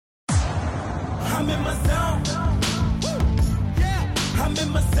I'm in my zone. I'm in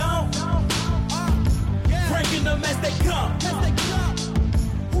my zone. Breaking them as they come.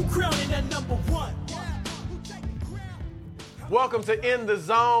 Who crowning that number one? Welcome to In the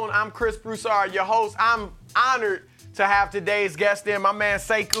Zone. I'm Chris Broussard, your host. I'm honored to have today's guest in, my man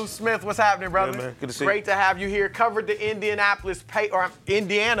Sekou Smith. What's happening, brother? Yeah, man. Good to see you. Great to have you here. Covered the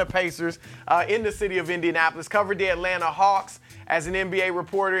Indiana Pacers in the city of Indianapolis. Covered the Atlanta Hawks as an NBA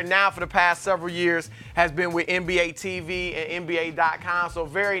reporter. Now, for the past several years, has been with NBA TV and NBA.com. So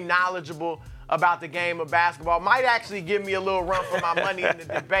very knowledgeable about the game of basketball. Might actually give me a little run for my money in the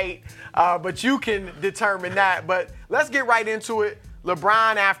debate, but you can determine that. But let's get right into it.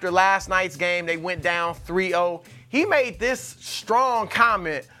 LeBron, after last night's game, they went down 3-0. He made this strong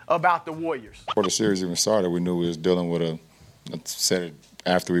comment about the Warriors. Before the series even started, we knew we was dealing with I said it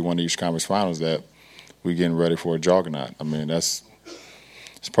after we won the East Conference Finals, that we getting ready for a juggernaut. I mean, it's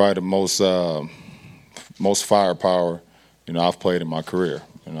probably the most firepower, I've played in my career.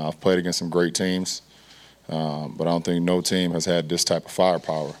 I've played against some great teams, but I don't think no team has had this type of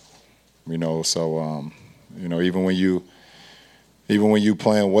firepower. So even when you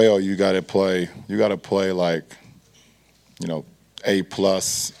playing well, you got to play like A++,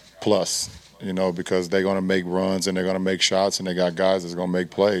 because they're going to make runs and they're going to make shots and they got guys that's going to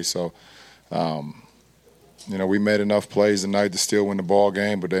make plays. So, we made enough plays tonight to still win the ball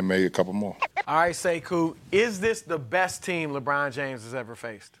game, but they made a couple more. All right, Sekou, is this the best team LeBron James has ever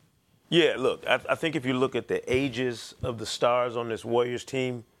faced? Yeah, look, I think if you look at the ages of the stars on this Warriors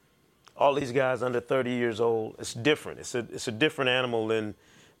team, all these guys under 30 years old, it's different. It's a different animal than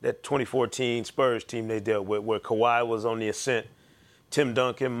that 2014 Spurs team they dealt with, where Kawhi was on the ascent. Tim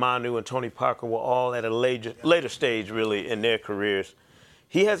Duncan, Manu, and Tony Parker were all at a later stage, really, in their careers.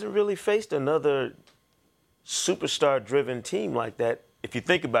 He hasn't really faced another superstar-driven team like that. If you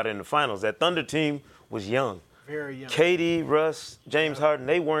think about it in the finals, that Thunder team was young. Very young. KD, Russ, James Harden,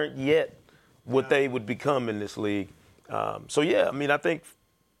 they weren't yet what they would become in this league. I think,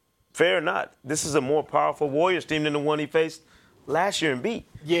 fair or not, this is a more powerful Warriors team than the one he faced last year and beat.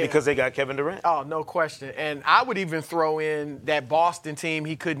 Yeah. Because they got Kevin Durant. Oh, no question. And I would even throw in that Boston team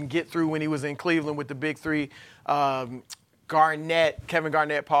he couldn't get through when he was in Cleveland with the big three, Garnett, Kevin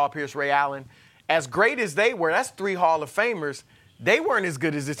Garnett, Paul Pierce, Ray Allen. As great as they were, that's 3 Hall of Famers. They weren't as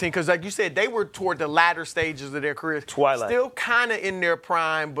good as this team because, like you said, they were toward the latter stages of their careers. Twilight. Still kind of in their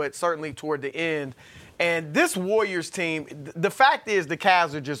prime, but certainly toward the end. And this Warriors team, the fact is the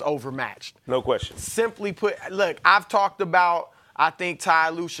Cavs are just overmatched. No question. Simply put, look, I've talked about, I think Ty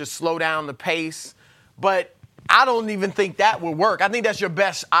Lue should slow down the pace, but I don't even think that will work. I think that's your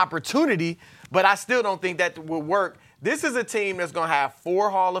best opportunity, but I still don't think that will work. This is a team that's going to have 4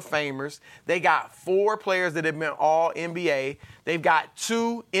 Hall of Famers. They got 4 players that have been all NBA. They've got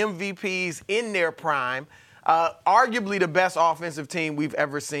 2 MVPs in their prime. Arguably the best offensive team we've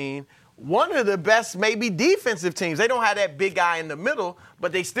ever seen. One of the best maybe defensive teams. They don't have that big guy in the middle,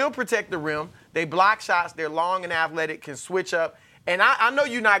 but they still protect the rim. They block shots. They're long and athletic, can switch up. And I know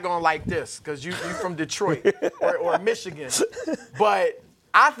you're not going to like this because you're from Detroit or Michigan. But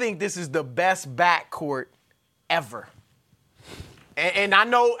I think this is the best backcourt ever. And I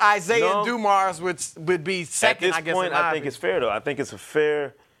know Isaiah and Dumars would be second, At this point, I think it's fair, though. I think it's a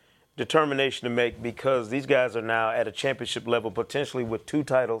fair determination to make because these guys are now at a championship level, potentially with 2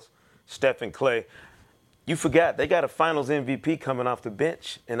 titles, Steph and Clay. You forgot, they got a finals MVP coming off the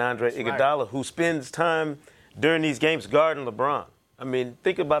bench in Andre Iguodala, who spends time during these games guarding LeBron. I mean,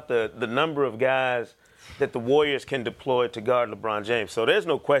 think about the number of guys that the Warriors can deploy to guard LeBron James. So there's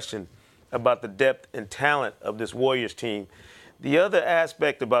no question about the depth and talent of this Warriors team. The other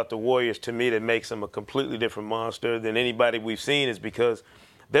aspect about the Warriors, to me, that makes them a completely different monster than anybody we've seen is because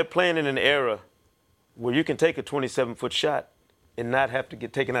they're playing in an era where you can take a 27-foot shot and not have to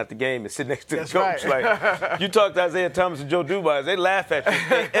get taken out the game and sit next to the coach. Right. Like, you talk to Isaiah Thomas and Joe Dumars, they laugh at you if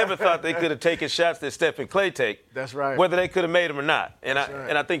they ever thought they could have taken shots that Steph and Clay take. That's right. Whether they could have made them or not. And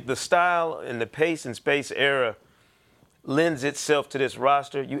Right. I think the style and the pace and space era lends itself to this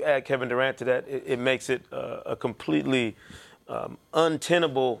roster. You add Kevin Durant to that, it makes it a completely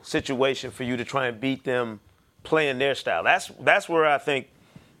untenable situation for you to try and beat them playing their style. That's where I think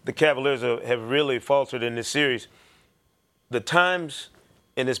the Cavaliers have really faltered in this series. The times,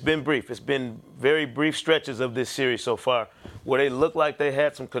 and it's been brief, it's been very brief stretches of this series so far, where they looked like they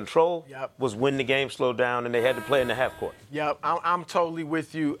had some control was when the game slowed down and they had to play in the half court. Yep, I'm totally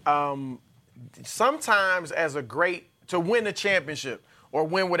with you. Sometimes to win a championship or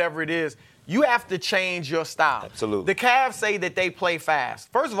win whatever it is, You have to change your style. Absolutely. The Cavs say that they play fast.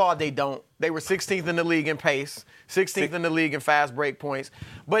 First of all, they don't. They were 16th in the league in pace, 16th in the league in fast break points.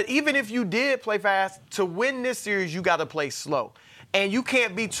 But even if you did play fast, to win this series, you got to play slow. And you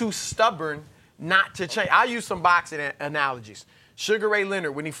can't be too stubborn not to change. I'll use some boxing analogies. Sugar Ray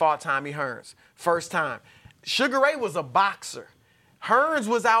Leonard, when he fought Tommy Hearns, first time. Sugar Ray was a boxer. Hearns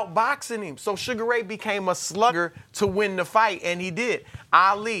was outboxing him, so Sugar Ray became a slugger to win the fight, and he did.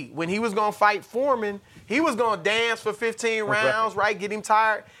 Ali, when he was going to fight Foreman, he was going to dance for 15 rounds, right, get him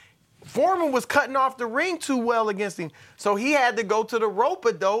tired. Foreman was cutting off the ring too well against him, so he had to go to the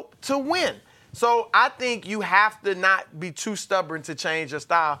rope-a-dope to win. So I think you have to not be too stubborn to change your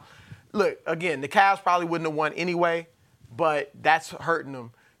style. Look, again, the Cavs probably wouldn't have won anyway, but that's hurting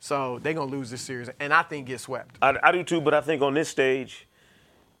them. So they're going to lose this series, and I think get swept. I do too, but I think on this stage,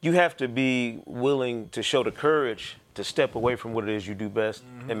 you have to be willing to show the courage to step away from what it is you do best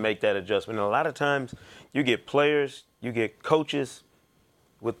and make that adjustment. And a lot of times you get players, you get coaches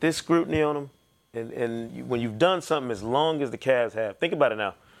with this scrutiny on them, and when you've done something as long as the Cavs have, think about it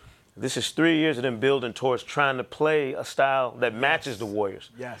now. This is 3 years of them building towards trying to play a style that matches the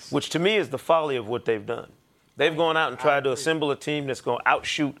Warriors, which to me is the folly of what they've done. They've gone out and tried to assemble a team that's going to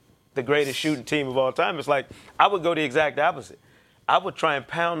outshoot the greatest shooting team of all time. It's like I would go the exact opposite. I would try and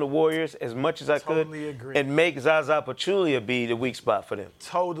pound the Warriors as much as I could and make Zaza Pachulia be the weak spot for them.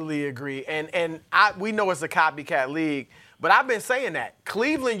 Totally agree. And we know it's a copycat league, but I've been saying that.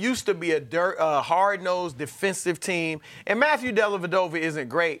 Cleveland used to be a hard-nosed defensive team, and Matthew Dellavedova isn't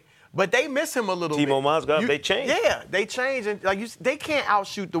great, but they miss him a little bit. Timo Mozgov, they changed. Yeah, they changed. And they can't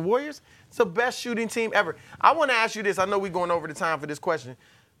outshoot the Warriors. It's the best shooting team ever. I want to ask you this. I know we're going over the time for this question.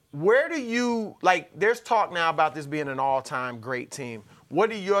 Where do you, there's talk now about this being an all-time great team. What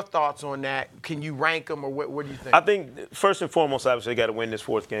are your thoughts on that? Can you rank them, or what do you think? I think, first and foremost, obviously, they got to win this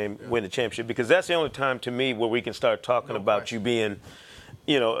fourth game, win the championship, because that's the only time, to me, where we can start talking about you being,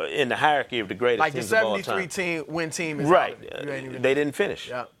 in the hierarchy of the greatest teams of all time. Like the 73 team is right. out. They didn't finish.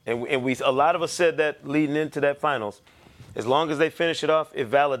 Yeah. And a lot of us said that leading into that finals. As long as they finish it off, it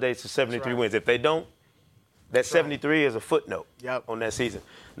validates the 73 wins. If they don't, that 73 is a footnote on that season.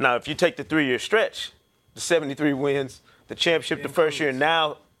 Now, if you take the 3-year stretch, the 73 wins, the championship the first year, and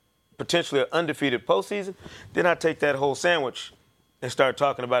now potentially an undefeated postseason, then I take that whole sandwich and start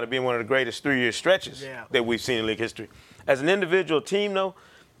talking about it being one of the greatest 3-year stretches that we've seen in league history. As an individual team, though,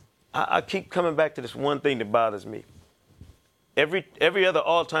 I keep coming back to this one thing that bothers me. Every other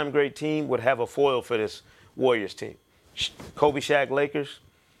all-time great team would have a foil for this Warriors team. Kobe, Shaq, Lakers,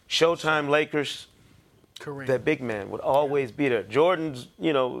 Showtime, Lakers. Kareem. That big man would always be there. Jordan's,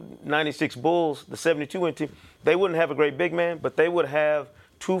 96 Bulls, the 72-win team, they wouldn't have a great big man, but they would have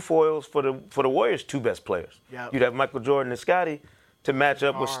two foils for the Warriors' two best players. Yep. You'd have Michael Jordan and Scottie to match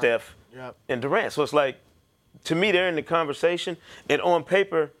up with Steph and Durant. So it's like, to me, they're in the conversation, and on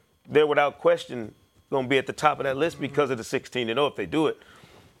paper, they're without question going to be at the top of that list because of the 16-0 if they do it.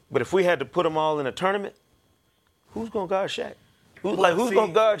 But if we had to put them all in a tournament, who's going to guard Shaq? Who's going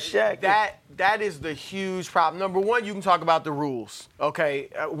to guard Shaq? That is the huge problem. Number one, you can talk about the rules. Okay,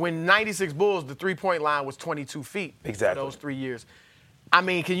 when 96 Bulls, the three-point line was 22 feet. Exactly. For those 3 years. I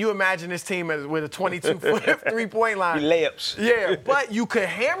mean, can you imagine this team with a 22-foot three-point line? Layups. Yeah, but you could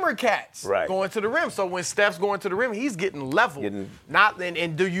hammer cats right. going to the rim. So when Steph's going to the rim, he's getting leveled.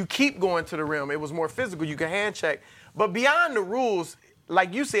 And do you keep going to the rim? It was more physical. You can hand check. But beyond the rules,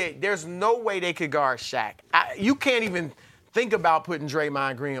 like you said, there's no way they could guard Shaq. You can't even think about putting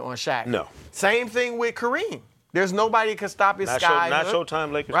Draymond Green on Shaq. No. Same thing with Kareem. There's nobody that can stop his sky. Not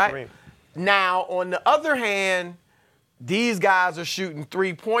Showtime, Lakers, right? Kareem. Now, on the other hand, these guys are shooting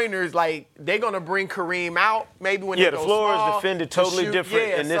three-pointers. Like, they're going to bring Kareem out maybe when they go the floor small is defended totally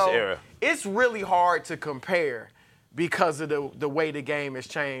different in this era. It's really hard to compare because of the way the game has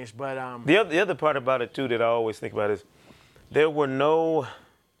changed. But the other part about it, too, that I always think about is there were no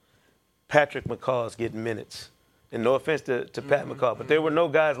Patrick McCaws getting minutes. And no offense to Pat McCaw, but there were no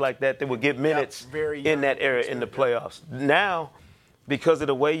guys like that would get minutes in that era in the playoffs. Now, because of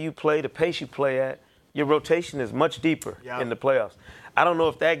the way you play, the pace you play at, your rotation is much deeper in the playoffs. I don't know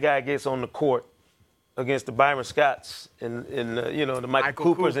if that guy gets on the court against the Byron Scotts and the Michael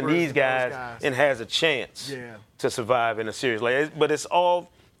Coopers and these guys and has a chance to survive in a series. But it's all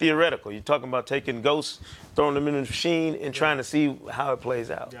theoretical. You're talking about taking ghosts, throwing them in the machine, and trying to see how it plays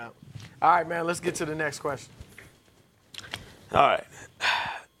out. Yeah. All right, man, let's get to the next question. All right.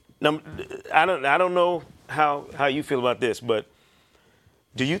 Now, I don't know how you feel about this, but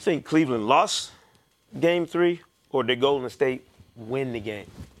do you think Cleveland lost Game 3 or did Golden State win the game?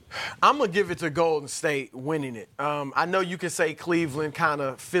 I'm going to give it to Golden State winning it. I know you can say Cleveland kind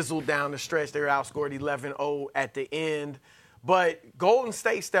of fizzled down the stretch. They were outscored 11-0 at the end. But Golden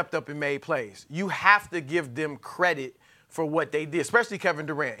State stepped up and made plays. You have to give them credit for what they did, especially Kevin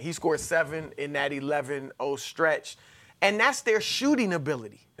Durant. He scored 7 in that 11-0 stretch. And that's their shooting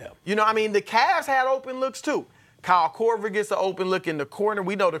ability. Yeah. You know, I mean, the Cavs had open looks too. Kyle Korver gets an open look in the corner.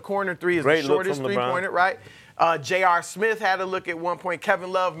 We know the corner three is the shortest three-pointer, right? J.R. Smith had a look at one point.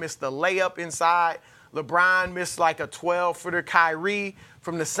 Kevin Love missed the layup inside. LeBron missed like a 12-footer. Kyrie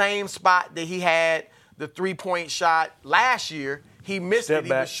from the same spot that he had the three-point shot last year. He missed it.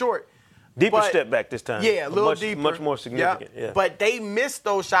 He was short. Deeper step back this time. Yeah, a little deeper. Much more significant. Yeah. But they missed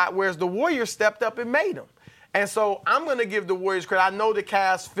those shots, whereas the Warriors stepped up and made them. And so I'm going to give the Warriors credit. I know the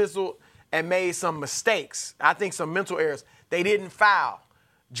Cavs fizzled and made some mistakes. I think some mental errors. They didn't foul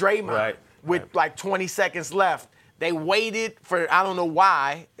Draymond with like 20 seconds left. They waited for, I don't know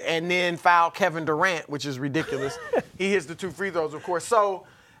why, and then fouled Kevin Durant, which is ridiculous. He hits the 2 free throws, of course. So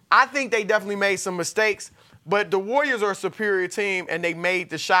I think they definitely made some mistakes. But the Warriors are a superior team, and they made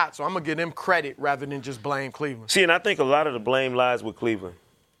the shot. So I'm going to give them credit rather than just blame Cleveland. See, and I think a lot of the blame lies with Cleveland.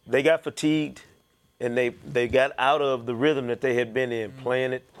 They got fatigued, and they got out of the rhythm that they had been in,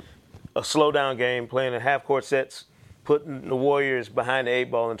 playing it a slow-down game, playing in half-court sets, putting the Warriors behind the 8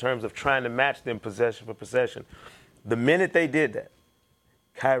 ball in terms of trying to match them possession for possession. The minute they did that,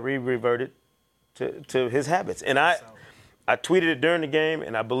 Kyrie reverted to his habits. And I tweeted it during the game,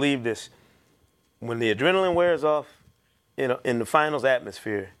 and I believe this. When the adrenaline wears off in the finals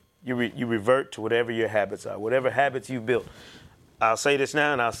atmosphere, you revert to whatever your habits are, whatever habits you built. I'll say this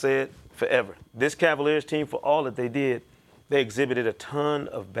now, and I'll say it forever. This Cavaliers team, for all that they did, they exhibited a ton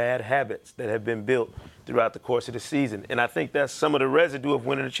of bad habits that have been built throughout the course of the season. And I think that's some of the residue of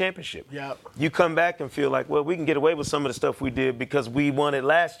winning a championship. Yep. You come back and feel like, well, we can get away with some of the stuff we did because we won it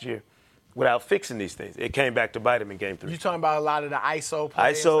last year without fixing these things. It came back to bite them in Game 3. You talking about a lot of the ISO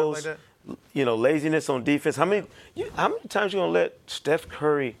plays ISOs, and stuff like that? Laziness on defense. How many times you going to let Steph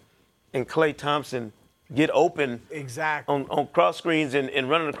Curry and Klay Thompson get open on cross screens and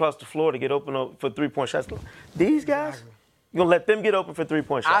running across the floor to get open for three-point shots? These guys, you're going to let them get open for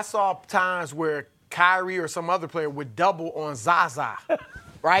three-point shots? I saw times where Kyrie or some other player would double on Zaza,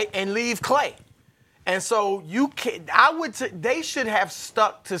 right, and leave Klay. And so they should have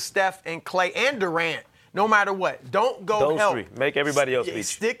stuck to Steph and Klay and Durant no matter what. Don't go those help. Three. Make everybody else beat you.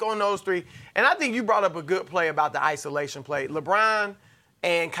 Stick on those three. And I think you brought up a good play about the isolation play. LeBron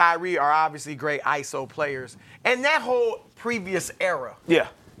and Kyrie are obviously great ISO players. And that whole previous era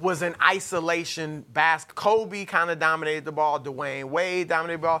was an isolation basket. Kobe kind of dominated the ball. Dwayne Wade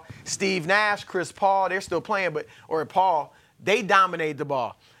dominated the ball. Steve Nash, Chris Paul, they're still playing, Paul, they dominated the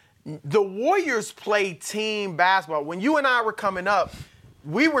ball. The Warriors play team basketball. When you and I were coming up,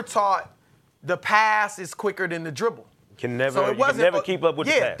 we were taught the pass is quicker than the dribble. You can never keep up with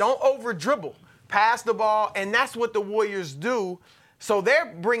the pass. Yeah, don't over-dribble. Pass the ball, and that's what the Warriors do. So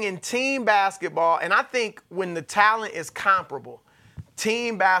they're bringing team basketball, and I think when the talent is comparable,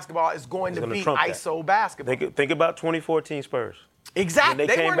 team basketball is going to beat ISO basketball. Think about 2014 Spurs. Exactly.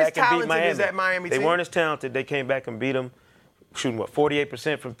 They weren't as talented as that Miami team. They weren't as talented. They came back and beat them, shooting,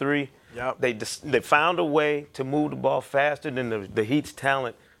 48% from three. Yep. They found a way to move the ball faster than the Heat's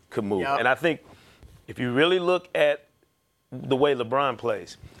talent could move. Yep. And I think if you really look at the way LeBron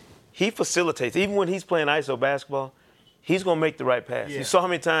plays, he facilitates. Even when he's playing ISO basketball, he's going to make the right pass. Yeah. You saw how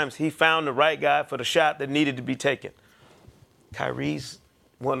many times he found the right guy for the shot that needed to be taken. Kyrie's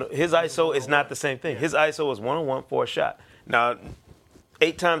his ISO is not the same thing. His ISO is one-on-one for a shot. Now,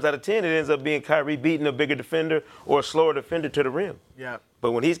 8 times out of 10, it ends up being Kyrie beating a bigger defender or a slower defender to the rim. Yeah.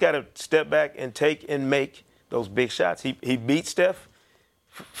 But when he's got to step back and take and make those big shots, he beat Steph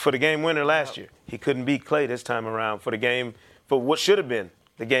for the game winner last year. He couldn't beat Klay this time around for what should have been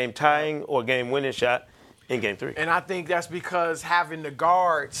the game tying or game winning shot in Game 3. And I think that's because having to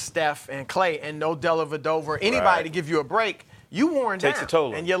guard Steph and Klay and no Dellavedova or anybody to give you a break, you worn down. Takes a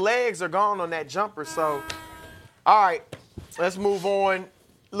toll. And your legs are gone on that jumper. So, all right, let's move on.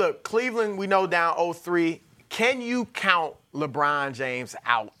 Look, Cleveland, we know down 0-3. Can you count LeBron James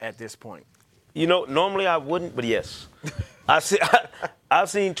out at this point? Normally I wouldn't, but yes. I've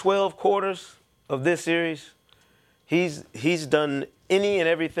seen 12 quarters of this series. He's done any and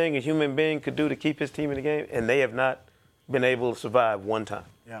everything a human being could do to keep his team in the game, and they have not been able to survive one time.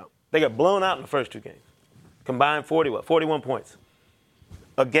 Yeah. They got blown out in the first 2 games. Combined 41 points.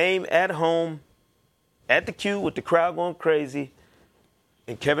 A game at home, at the Q with the crowd going crazy,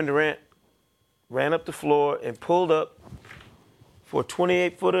 and Kevin Durant ran up the floor and pulled up for a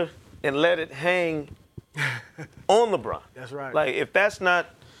 28-footer and let it hang on LeBron. That's right. Like, if that's not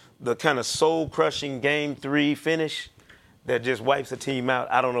the kind of soul-crushing Game 3 finish that just wipes a team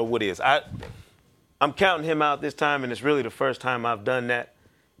out, I don't know what is. I'm counting him out this time, and it's really the first time I've done that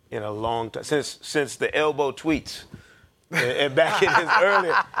in a long time, since the elbow tweets. And back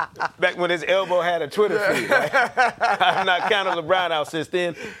when his elbow had a Twitter feed. Right? I've not counted LeBron out since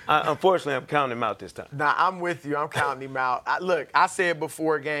then. Unfortunately, I'm counting him out this time. Nah, I'm with you. I'm counting him out. Look, I said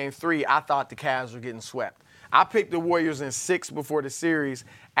before Game 3, I thought the Cavs were getting swept. I picked the Warriors in 6 before the series.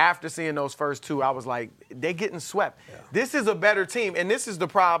 After seeing those first 2, I was like, they're getting swept. Yeah. This is a better team, and this is the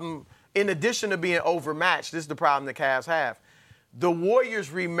problem. In addition to being overmatched, this is the problem the Cavs have. The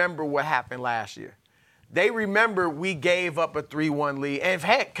Warriors remember what happened last year. They remember we gave up a 3-1 lead. And,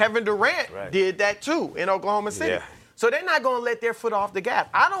 heck, Kevin Durant did that, too, in Oklahoma City. Yeah. So they're not going to let their foot off the gas.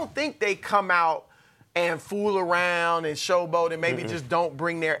 I don't think they come out and fool around and showboat and maybe just don't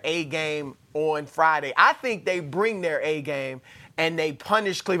bring their A game on Friday. I think they bring their A game and they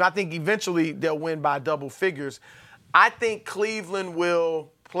punish Cleveland. I think eventually they'll win by double figures. I think Cleveland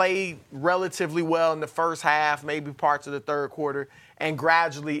will play relatively well in the first half, maybe parts of the third quarter, and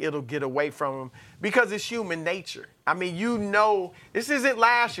gradually it'll get away from them because it's human nature. I mean, this isn't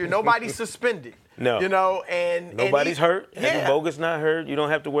last year. Nobody's suspended. No. And nobody's hurt. Yeah. Bogut's not hurt. You don't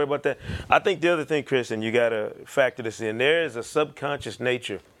have to worry about that. I think the other thing, Chris, and you got to factor this in, there is a subconscious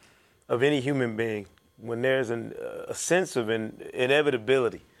nature of any human being when there's a sense of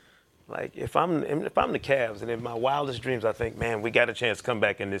inevitability. Like, if I'm the Cavs and in my wildest dreams I think, man, we got a chance to come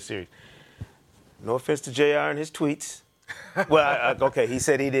back in this series. No offense to JR and his tweets. Well, okay, he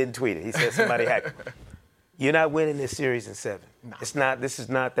said he didn't tweet it. He said somebody hacked it. You're not winning this series in 7. No. This is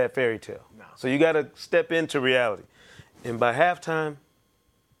not that fairy tale. No. So you got to step into reality. And by halftime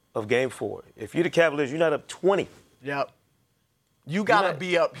of Game 4, if you're the Cavaliers, you're not up 20. Yep. You got to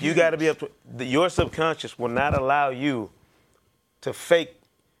be up huge. You got to be up. Your subconscious will not allow you to fake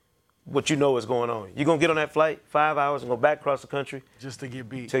what you know is going on. You're going to get on that flight 5 hours and go back across the country. Just to get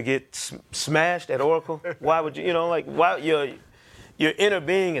beat. To get smashed at Oracle? Why would you, why your inner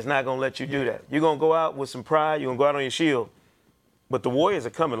being is not going to let you do that. You're going to go out with some pride. You're going to go out on your shield. But the Warriors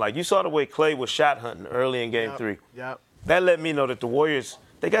are coming. Like, you saw the way Clay was shot hunting early in Game 3. Yep. That let me know that the Warriors,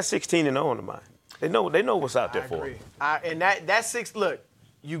 they got 16-0 on the mind. They know what's out there for them. And that 6, look,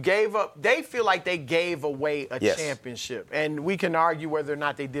 you gave up. They feel like they gave away a championship. And we can argue whether or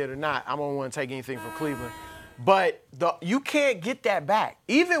not they did or not. I don't want to take anything from Cleveland. But you can't get that back.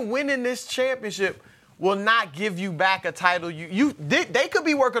 Even winning this championship will not give you back a title. They could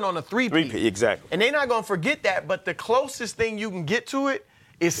be working on a 3-peat. Exactly. And they're not going to forget that. But the closest thing you can get to it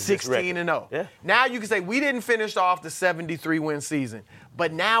is 16-0. Yeah. Now you can say we didn't finish off the 73-win season.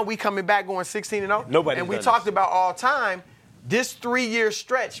 But now we coming back going 16-0. Nobody. And we talked about all time. This 3-year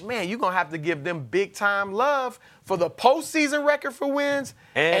stretch, man, you're going to have to give them big-time love for the postseason record for wins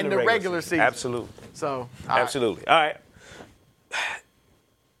and the regular season. Absolutely. So, absolutely. All right.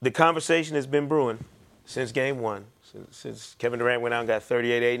 The conversation has been brewing since Game 1, since Kevin Durant went out and got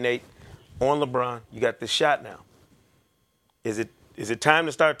 38, 8, and 8 on LeBron. You got this shot now. Is it time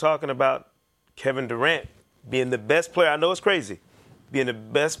to start talking about Kevin Durant being the best player? I know it's crazy. Being the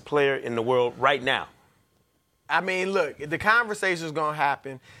best player in the world right now. I mean, look, the conversation is going to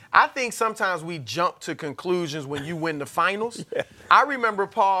happen. I think sometimes we jump to conclusions when you win the finals. Yeah. I remember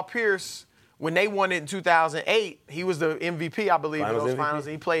Paul Pierce, when they won it in 2008, he was the MVP, I believe, in those finals,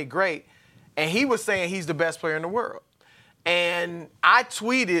 and he played great. And he was saying he's the best player in the world. And I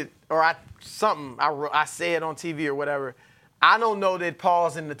tweeted, or I said on TV or whatever, I don't know that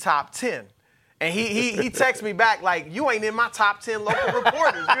Paul's in the top 10. And he texted me back like, you ain't in my top 10 local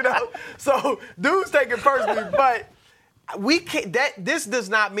reporters, So dude's taking personally, but this does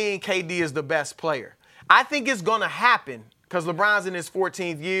not mean KD is the best player. I think it's going to happen because LeBron's in his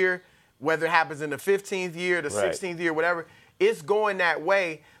 14th year, whether it happens in the 15th year, the 16th year, whatever, it's going that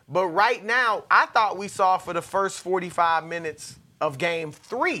way. But right now, I thought we saw for the first 45 minutes of Game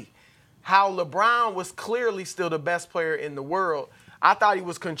 3 how LeBron was clearly still the best player in the world. I thought he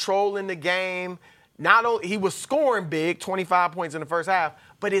was controlling the game. Not only he was scoring big, 25 points in the first half,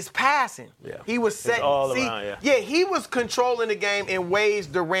 but his passing. Yeah. He was setting all around, yeah. He was controlling the game in ways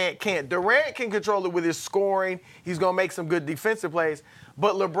Durant can't. Durant can control it with his scoring. He's going to make some good defensive plays.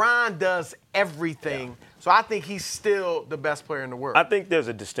 But LeBron does everything. Yeah. So I think he's still the best player in the world. I think there's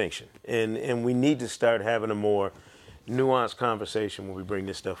a distinction, and we need to start having a more nuanced conversation when we bring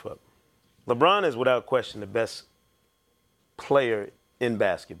this stuff up. LeBron is without question the best player in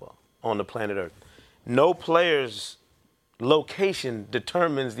basketball on the planet Earth. No player's location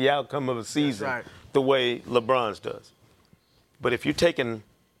determines the outcome of a season the way LeBron's does. But if you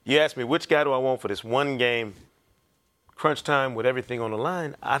ask me, which guy do I want for this one game crunch time with everything on the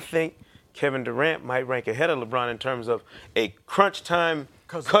line, I think Kevin Durant might rank ahead of LeBron in terms of a crunch time,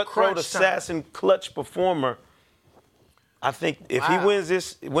 cutthroat assassin, clutch performer. I think if he wins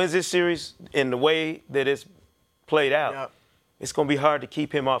this series in the way that it's played out, it's going to be hard to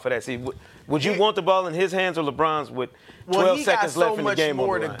keep him off of that. See, would you want the ball in his hands or LeBron's with 12 seconds left in the game? Well,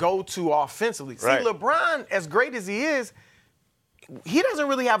 he got so much more to go to offensively. See, LeBron, as great as he is, he doesn't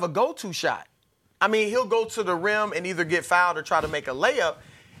really have a go-to shot. I mean, he'll go to the rim and either get fouled or try to make a layup.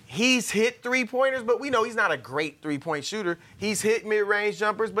 He's hit three-pointers, but we know he's not a great three-point shooter. He's hit mid-range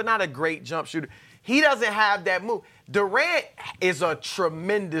jumpers, but not a great jump shooter. He doesn't have that move. Durant is a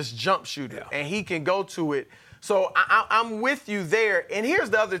tremendous jump shooter, and he can go to it. So I'm with you there. And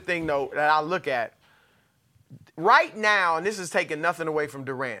here's the other thing, though, that I look at. Right now, and this is taking nothing away from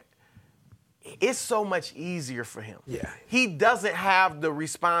Durant, it's so much easier for him. Yeah. He doesn't have the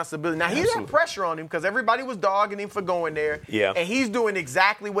responsibility. Now, he had pressure on him because everybody was dogging him for going there. Yeah. And he's doing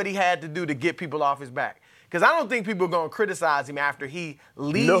exactly what he had to do to get people off his back. Because I don't think people are going to criticize him after he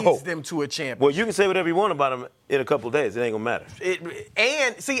leads them to a championship. Well, you can say whatever you want about him in a couple of days. It ain't going to matter.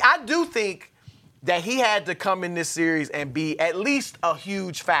 And, see, I do think that he had to come in this series and be at least a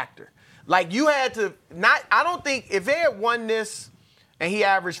huge factor. Like, you had to not – I don't think if they had won this – and he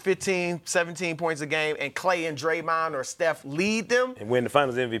averaged 15, 17 points a game, and Clay and Draymond or Steph lead them. And win the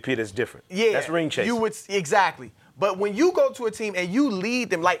Finals MVP, that's different. Yeah. That's ring chasing. Exactly. But when you go to a team and you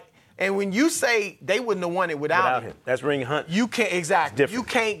lead them, and when you say they wouldn't have won it without him. That's ring hunt. You can't, exactly. You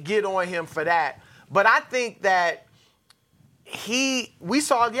can't get on him for that. But I think that we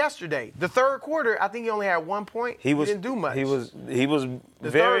saw it yesterday. The third quarter, I think he only had 1 point. He didn't do much. He was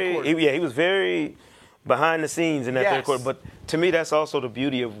very behind the scenes in that third quarter. But to me, that's also the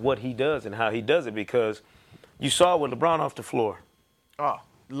beauty of what he does and how he does it, because you saw with LeBron off the floor.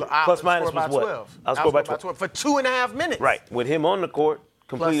 Plus minus was what? Outscored by 12. For 2.5 minutes. Right. With him on the court,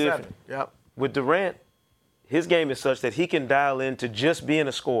 completely different. Yep. With Durant, his game is such that he can dial into just being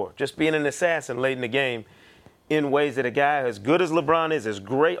a scorer, just being an assassin late in the game in ways that a guy as good as LeBron is, as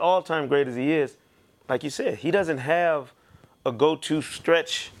great, all-time great as he is, like you said, he doesn't have a go-to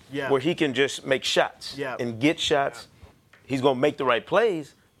stretch where he can just make shots and get shots. He's going to make the right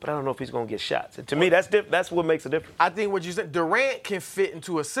plays, but I don't know if he's going to get shots. And to me, that's what makes a difference. I think what you said, Durant can fit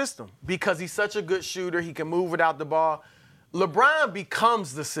into a system because he's such a good shooter. He can move without the ball. LeBron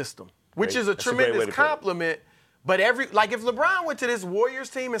becomes the system, which is a tremendous compliment. But if LeBron went to this Warriors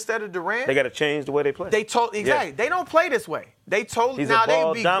team instead of Durant, they got to change the way they play. They don't play this way. They totally. He's a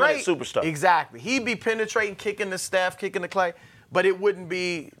ball-dominant superstar. Exactly. He'd be penetrating, kicking the Steph, kicking the Clay, but it wouldn't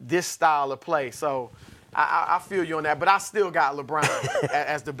be this style of play. So I feel you on that. But I still got LeBron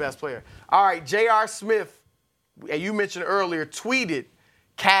as the best player. All right, J.R. Smith, you mentioned earlier, tweeted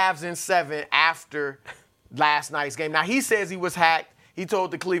Cavs in 7 after last night's game. Now, he says he was hacked. He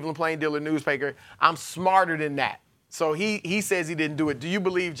told the Cleveland Plain Dealer newspaper, I'm smarter than that. So he says he didn't do it. Do you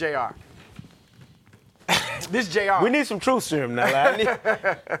believe JR? This JR. We need some truth serum now.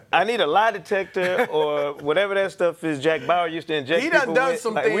 I need a lie detector or whatever that stuff is Jack Bauer used to inject people with. He done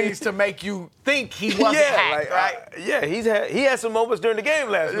some things to make you think he wasn't hacked, right? He had some moments during the game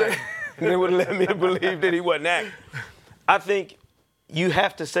last night. They would have let me believe that he wasn't hacked. I think you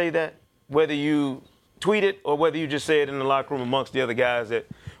have to say that, whether you tweet it or whether you just say it in the locker room amongst the other guys, that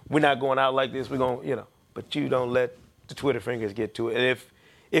we're not going out like this. We're going, but you don't let the Twitter fingers get to it. And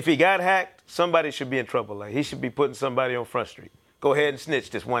if he got hacked, somebody should be in trouble. Like, he should be putting somebody on Front Street. Go ahead and snitch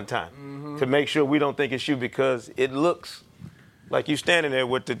this one time to make sure we don't think it's you, because it looks like you standing there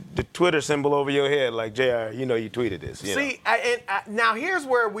with the Twitter symbol over your head, like, JR, you tweeted this. See, now here's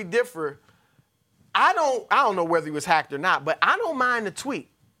where we differ. I don't know whether he was hacked or not, but I don't mind the tweet.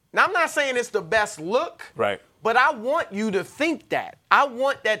 Now, I'm not saying it's the best look, right? But I want you to think that. I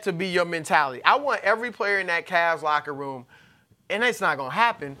want that to be your mentality. I want every player in that Cavs locker room, and it's not going to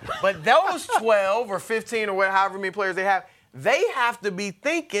happen, but those 12 or 15 or however many players they have to be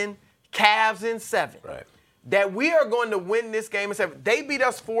thinking Cavs in 7. Right. That we are going to win this game in 7. They beat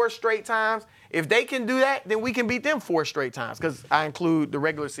us 4 straight times. If they can do that, then we can beat them 4 straight times, because I include the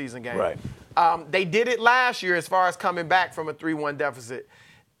regular season game. Right. They did it last year as far as coming back from a 3-1 deficit.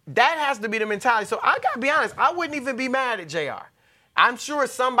 That has to be the mentality. So I got to be honest, I wouldn't even be mad at JR. I'm sure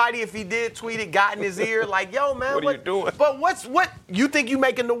somebody, if he did tweet it, got in his ear like, yo, man. What are you doing? But what? You think you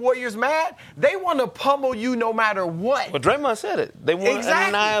making the Warriors mad? They want to pummel you no matter what. Well, Draymond said it. They want to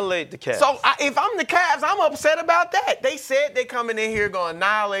annihilate the Cavs. So if I'm the Cavs, I'm upset about that. They said they're coming in here going to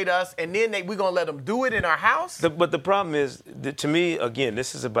annihilate us, and then we're going to let them do it in our house? But the problem is, to me, again,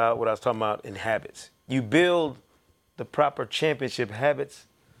 this is about what I was talking about in habits. You build the proper championship habits.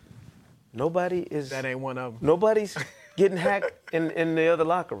 That ain't one of them. getting hacked in the other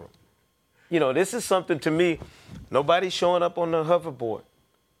locker room. You know, this is something to me, nobody's showing up on the hoverboard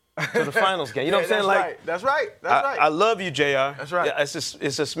to the finals game. You know what I'm saying? That's right. That's right. I love you, JR. That's right. Yeah,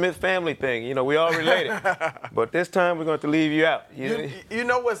 it's a Smith family thing. You know, we all related. But this time we're going to have to leave you out. You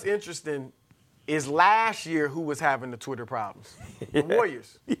know what's interesting is last year who was having the Twitter problems? The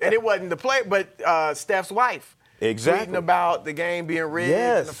Warriors. Yeah. And it wasn't the play, but Steph's wife. Exactly. Tweeting about the game being rigged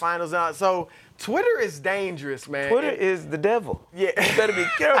and the finals out. So Twitter is dangerous, man. Twitter is the devil. Yeah. You better be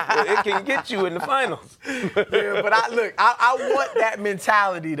careful. It can get you in the finals. Yeah, but I want that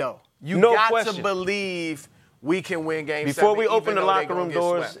mentality, though. You got to believe we can win Game 7. Before we open the locker room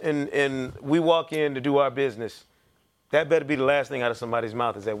doors and we walk in to do our business, that better be the last thing out of somebody's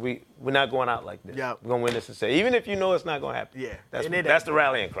mouth is that we're not going out like this. Yep. We're going to win this and say, even if you know it's not going to happen. Yeah. That's the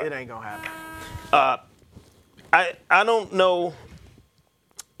rallying cry. It ain't going to happen. I don't know,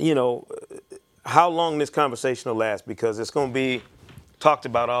 how long this conversation will last because it's going to be talked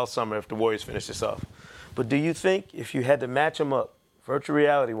about all summer if the Warriors finish this off. But do you think if you had to match them up, virtual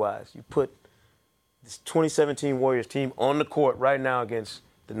reality-wise, you put this 2017 Warriors team on the court right now against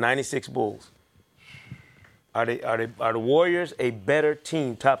the 96 Bulls, are the Warriors a better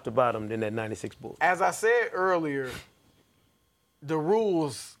team top to bottom than that 96 Bulls? As I said earlier, the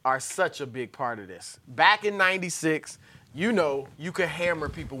rules are such a big part of this. Back in 96, you could hammer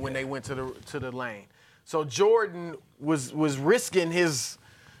people when they went to the lane. So Jordan was risking his,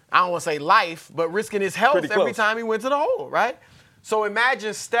 I don't want to say life, but risking his health every time he went to the hole, right? So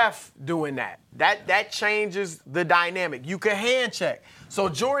imagine Steph doing that. That changes the dynamic. You could hand check. So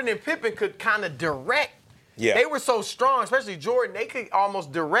Jordan and Pippen could kind of direct. Yeah. They were so strong, especially Jordan, they could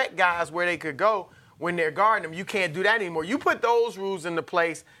almost direct guys where they could go when they're guarding them. You can't do that anymore. You put those rules into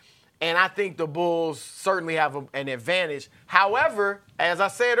place, and I think the Bulls certainly have an advantage. However, as I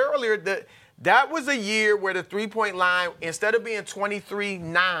said earlier, that was a year where the three-point line, instead of being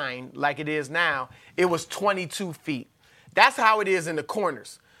 23-9 like it is now, it was 22 feet. That's how it is in the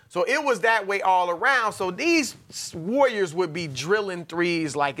corners. So it was that way all around. So these Warriors would be drilling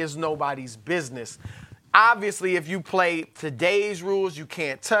threes like it's nobody's business. Obviously, if you play today's rules, you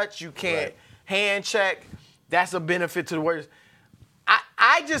can't touch, you can't hand check. That's a benefit to the Warriors.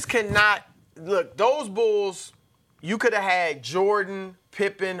 I just cannot – look, those Bulls, you could have had Jordan,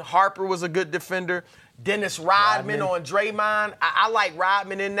 Pippen, Harper was a good defender, Dennis Rodman on Draymond. I like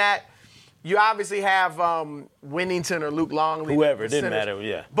Rodman in that. You obviously have Winnington or Luke Longley. Whoever, it didn't matter,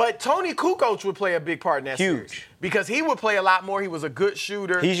 yeah. But Tony Kukoc would play a big part in that series. Because he would play a lot more. He was a good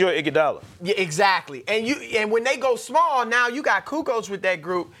shooter. He's your Iguodala. Yeah, exactly. And when they go small, now you got Kukoc with that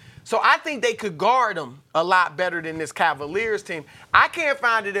group. So I think they could guard him a lot better than this Cavaliers team. I can't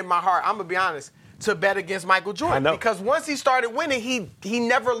find it in my heart, I'm going to be honest, to bet against Michael Jordan. I know. Because once he started winning, he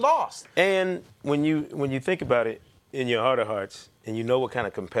never lost. And when you think about it in your heart of hearts, and you know what kind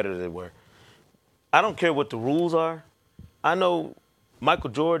of competitor they were, I don't care what the rules are. I know Michael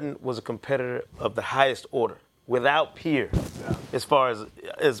Jordan was a competitor of the highest order, without peer, as far as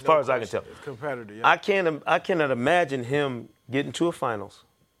I can tell. Competitor, yeah. I cannot imagine him getting to a finals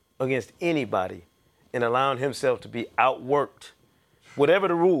against anybody and allowing himself to be outworked, whatever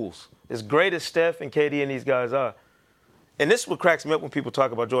the rules. As great as Steph and KD and these guys are. And this is what cracks me up when people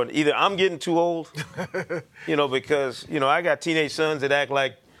talk about Jordan. Either I'm getting too old, because, I got teenage sons that act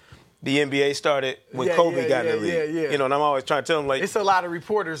like the NBA started when Kobe got in the league. And I'm always trying to tell them, like... It's a lot of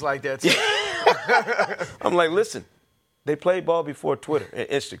reporters like that, too. I'm like, listen, they played ball before Twitter and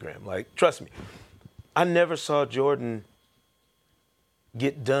Instagram. Like, trust me. I never saw Jordan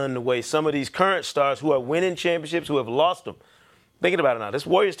get done the way some of these current stars who are winning championships, who have lost them. Thinking about it now, this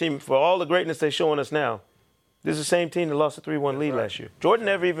Warriors team, for all the greatness they're showing us now, this is the same team that lost a 3-1 lead last year. Jordan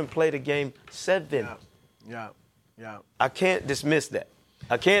never even played a game 7. Yeah. I can't dismiss that.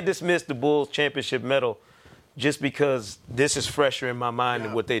 I can't dismiss the Bulls championship medal just because this is fresher in my mind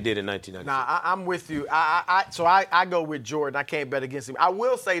than what they did in 1996. Nah, I'm with you. So I go with Jordan. I can't bet against him. I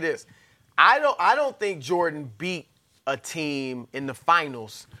will say this. I don't think Jordan beat a team in the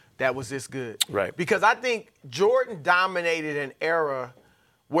finals that was this good. Right. Because I think Jordan dominated an era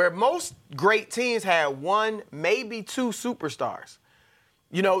where most great teams had one, maybe two superstars.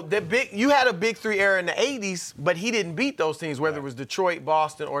 You had a big three era in the 80s, but he didn't beat those teams, whether it was Detroit,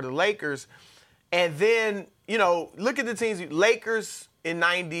 Boston, or the Lakers. And then, look at the teams. Lakers in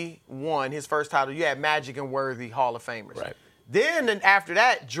 91, his first title, you had Magic and Worthy, Hall of Famers. Right. Then after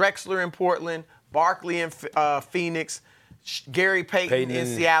that, Drexler in Portland, Barkley in Phoenix, Gary Payton in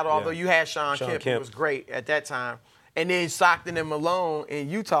Seattle, although you had Sean Kemp, who was great at that time. And then Stockton and Malone in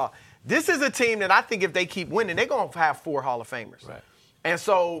Utah. This is a team that I think if they keep winning, they're going to have 4 Hall of Famers. Right. And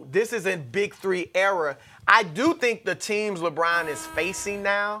so this is in Big Three era. I do think the teams LeBron is facing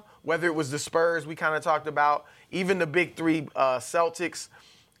now, whether it was the Spurs we kind of talked about, even the big three Celtics,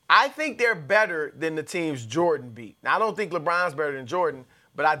 I think they're better than the teams Jordan beat. Now, I don't think LeBron's better than Jordan,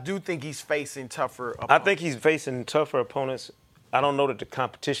 but I do think he's facing tougher opponents. I think he's facing tougher opponents. I don't know that the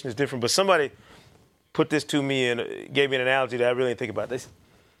competition is different, but somebody put this to me and gave me an analogy that I really didn't think about. This.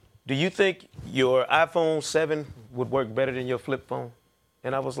 Do you think your iPhone 7 would work better than your flip phone?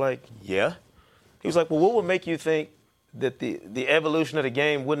 And I was like, yeah. He was like, well, what would make you think that the evolution of the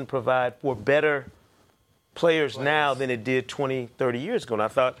game wouldn't provide for better players now than it did 20, 30 years ago? And I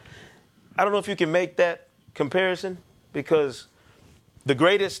thought, I don't know if you can make that comparison, because the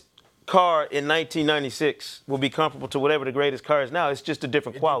greatest car in 1996 will be comparable to whatever the greatest car is now. It's just a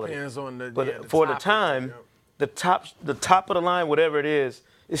different quality. Depends on the, but for the time, the top of the line, whatever it is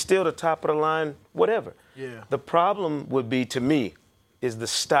still the top of the line, whatever. Yeah. The problem would be, to me, is the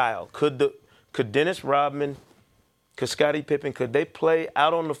style. Could Dennis Rodman, could Scottie Pippen, could they play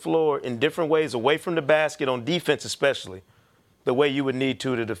out on the floor in different ways, away from the basket, on defense especially, the way you would need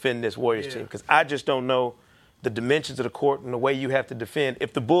to defend this Warriors team? Because I just don't know the dimensions of the court and the way you have to defend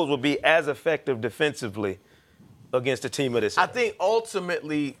if the Bulls will be as effective defensively against a team of this. I think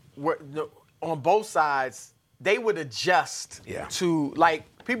ultimately, on both sides, they would adjust to, like,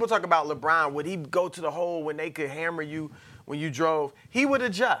 people talk about LeBron. Would he go to the hole when they could hammer you when you drove? He would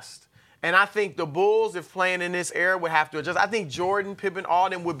adjust. And I think the Bulls, if playing in this era, would have to adjust. I think Jordan, Pippen, all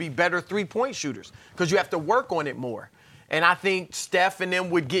them would be better three-point shooters because you have to work on it more. And I think Steph and them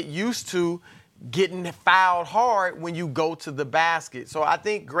would get used to getting fouled hard when you go to the basket. So I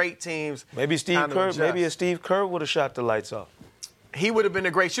think great teams. Maybe Steve Kerr would have shot the lights off. He would have been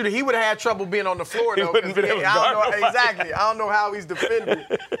a great shooter. He would have had trouble being on the floor, though. Exactly. I don't know how he's defended.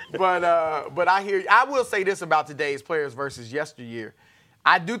 But I will say this about today's players versus yesteryear.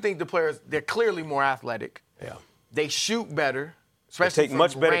 I do think the players, they're clearly more athletic. Yeah. They shoot better, especially they take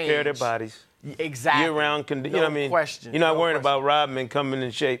much better care of their bodies. Exactly. Year-round, you know what I mean? Question. You're not worrying about Rodman coming in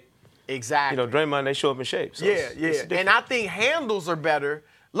shape. Exactly. You know, Draymond, they show up in shape. So it's and I think handles are better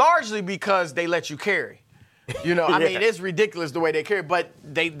largely because they let you carry. You know, I mean, it's ridiculous the way they carry, but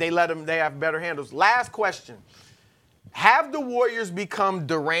they let them, they have better handles. Last question. Have the Warriors become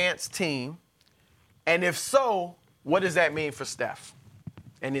Durant's team? And if so, what does that mean for Steph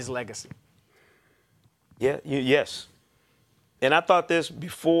and his legacy? Yes. And I thought this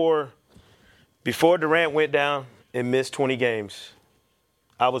before Durant went down and missed 20 games.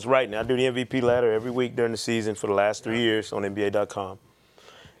 I was writing. I do the MVP ladder every week during the season for the last 3 years on NBA.com.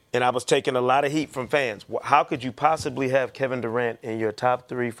 And I was taking a lot of heat from fans. How could you possibly have Kevin Durant in your top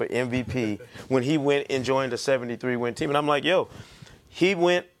three for MVP when he went and joined a 73-win team? And I'm like, he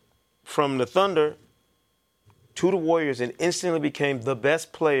went from the Thunder to the Warriors and instantly became the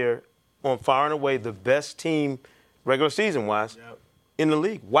best player on far and away the best team regular season-wise in the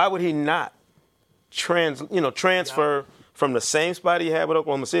league. Why would he not transfer from the same spot he had with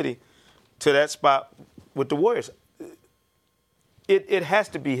Oklahoma City to that spot with the Warriors? It has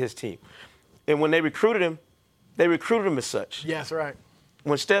to be his team. And when they recruited him as such. Yes, right.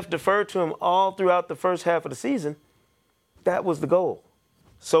 When Steph deferred to him all throughout the first half of the season, that was the goal.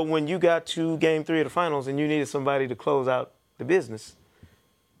 So when you got to Game 3 of the Finals and you needed somebody to close out the business,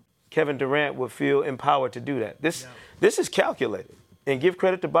 Kevin Durant would feel empowered to do that. This is calculated. And give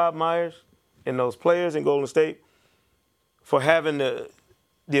credit to Bob Myers and those players in Golden State for having the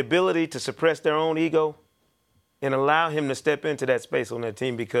ability to suppress their own ego and allow him to step into that space on that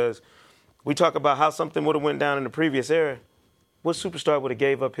team, because we talk about how something would have went down in the previous era. What superstar would have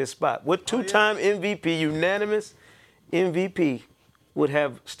gave up his spot? What two-time MVP, unanimous MVP, would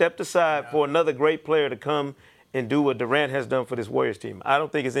have stepped aside for another great player to come and do what Durant has done for this Warriors team? I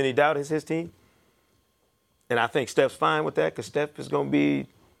don't think there's any doubt it's his team. And I think Steph's fine with that because Steph is going to be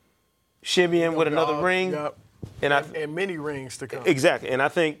shimmying with another ring. Yep. And many rings to come. Exactly. And I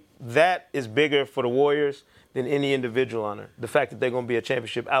think that is bigger for the Warriors than any individual honor, the fact that they're going to be a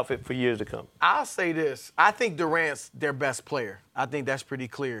championship outfit for years to come. I'll say this. I think Durant's their best player. I think that's pretty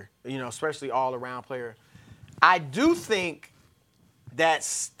clear, especially all-around player. I do think that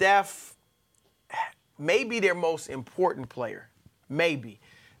Steph may be their most important player, maybe,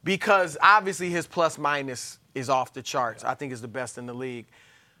 because obviously his plus-minus is off the charts. I think it's the best in the league.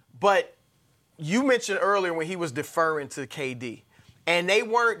 But you mentioned earlier when he was deferring to KD. And they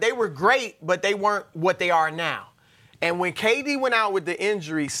were great, but they weren't what they are now. And when KD went out with the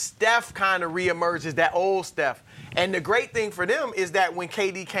injury, Steph kind of reemerged as that old Steph. And the great thing for them is that when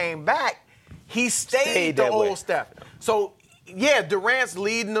KD came back, he stayed the old Steph. So, Durant's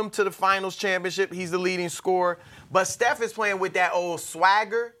leading them to the finals championship. He's the leading scorer. But Steph is playing with that old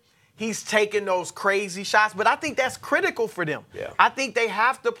swagger. he's taking those crazy shots, but I think that's critical for them. Yeah. I think they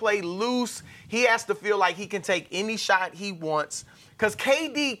have to play loose. He has to feel like he can take any shot he wants because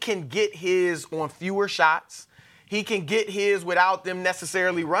KD can get his on fewer shots. He can get his without them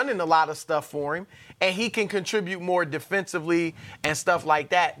necessarily running a lot of stuff for him, and he can contribute more defensively and stuff like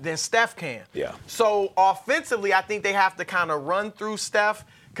that than Steph can. Yeah. So offensively, I think they have to kind of run through Steph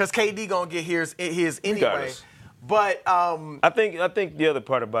because KD gonna get his anyway. Regardless. But I think the other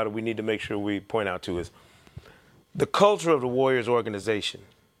part about it we need to make sure we point out too is the culture of the Warriors organization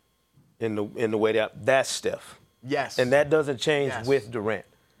in the way that's Steph. yes, And that doesn't change Yes. with Durant.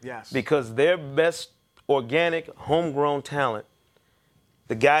 yes, Because their best organic, homegrown talent,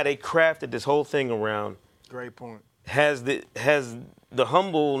 the guy they crafted this whole thing around, great point. has the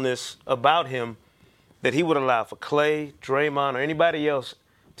humbleness about him that he would allow for Clay, Draymond, or anybody else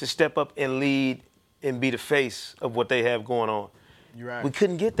to step up and lead and be the face of what they have going on. You're right. We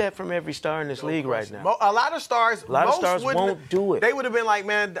couldn't get that from every star in this league right now. A lot of stars, won't do it. They would have been like,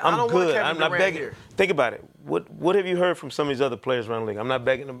 man, I I'm don't good. want Kevin I'm not Durant begging. here. Think about it. What have you heard from some of these other players around the league? I'm not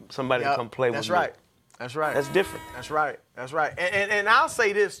begging somebody to come play with me. That's right. That's right. That's different. That's right. That's right. And I'll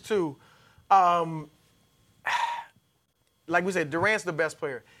say this too. Like we said, Durant's the best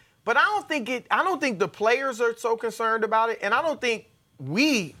player. But I don't think the players are so concerned about it. And I don't think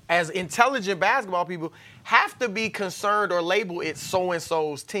we, as intelligent basketball people, have to be concerned or label it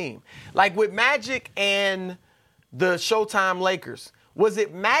so-and-so's team. Like with Magic and the Showtime Lakers, was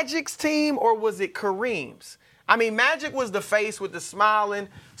it Magic's team or was it Kareem's? I mean, Magic was the face with the smiling.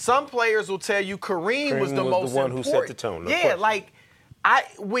 Some players will tell you Kareem was the most one important. who set the tone. Yeah, like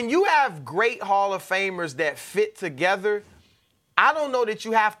when you have great Hall of Famers that fit together, I don't know that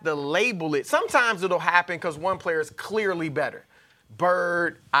you have to label it. Sometimes it'll happen because one player is clearly better.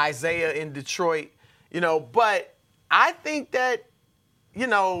 Bird, Isaiah in Detroit, but I think that,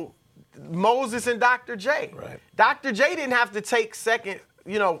 Moses and Dr. J. Right. Dr. J didn't have to take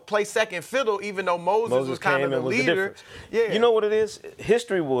play second fiddle, even though Moses was kind of the leader. Yeah. You know what it is?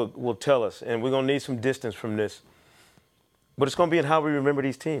 History will tell us, and we're going to need some distance from this. But it's going to be in how we remember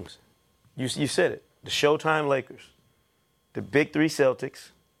these teams. You said it. The Showtime Lakers, the Big Three Celtics,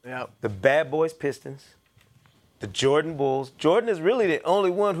 Yep. the Bad Boys Pistons, the Jordan Bulls. Jordan is really the only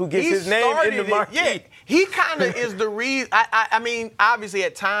one who gets his name in the marquee. Yeah, he kind of is the reason. I mean, obviously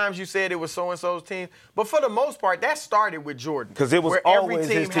at times you said it was so-and-so's team, but for the most part, that started with Jordan. 'Cause it was where always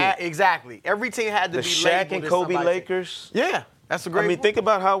his team. Exactly. Every team had to The be Shaq labeled and as Kobe somebody's Lakers. team. Yeah, that's a great I mean, point. think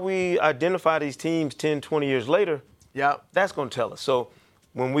about how we identify these teams 10, 20 years later. Yep. That's going to tell us. So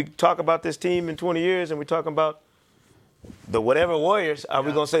when we talk about this team in 20 years and we're talking about the whatever Warriors, are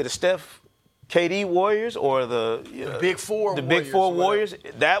we going to say the Steph, KD Warriors or the Big Four the Warriors, Big Four or Warriors?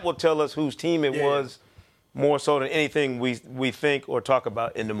 That will tell us whose team it Yeah. was more so than anything we think or talk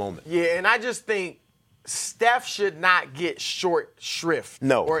about in the moment. Yeah, and I just think Steph should not get short shrift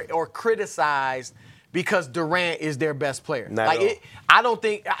or criticized because Durant is their best player. Not at all. I don't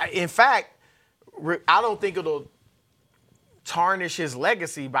think, in fact, I don't think it'll tarnish his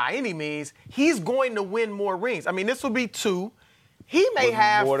legacy by any means. He's going to win more rings. I mean, this will be 2. He may With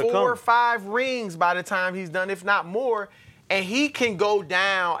have more to 4 come. or 5 rings by the time he's done, if not more, and he can go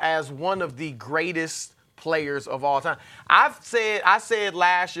down as one of the greatest players of all time. I said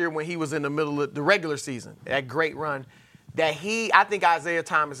last year when he was in the middle of the regular season, that great run, that I think Isaiah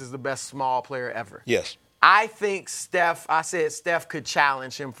Thomas is the best small player ever. Yes. I think Steph could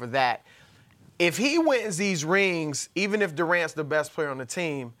challenge him for that. If he wins these rings, even if Durant's the best player on the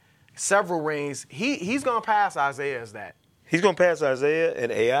team, several rings, he's going to pass Isaiah as that. He's going to pass Isaiah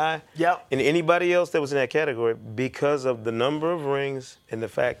and AI Yep. and anybody else that was in that category because of the number of rings and the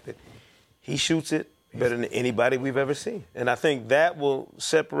fact that he shoots it better than anybody we've ever seen. And I think that will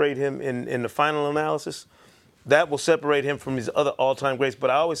separate him in the final analysis. That will separate him from his other all-time greats. But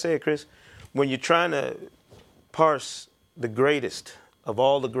I always say it, Chris, when you're trying to parse the greatest of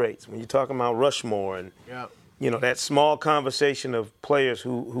all the greats, when you're talking about Rushmore and that small conversation of players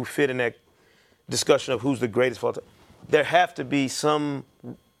who fit in that discussion of who's the greatest of all time, there have to be some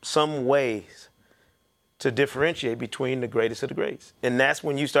ways to differentiate between the greatest of the greats. And that's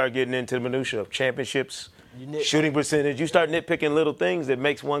when you start getting into the minutia of championships, shooting percentage. You start nitpicking little things that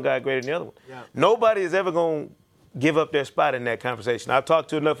makes one guy greater than the other one. Yeah. Nobody is ever going to give up their spot in that conversation. I've talked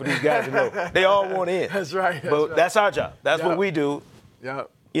to enough of these guys to know they all want in. That's right. But that's our job. That's what we do, Yep.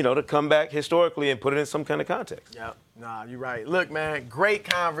 to come back historically and put it in some kind of context. Yep. Nah, you're right. Look, man, great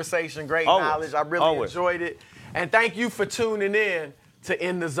conversation, great Always. knowledge. I really Always. enjoyed it. And thank you for tuning in to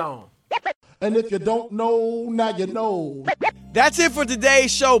In the Zone. And if you don't know, now you know. That's it for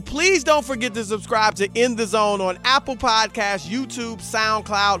today's show. Please don't forget to subscribe to In the Zone on Apple Podcasts, YouTube,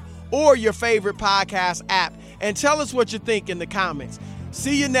 SoundCloud, or your favorite podcast app. And tell us what you think in the comments.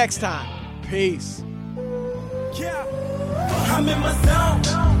 See you next time. Peace. Yeah, I'm in my zone.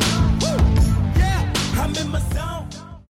 Yeah, I'm in my zone.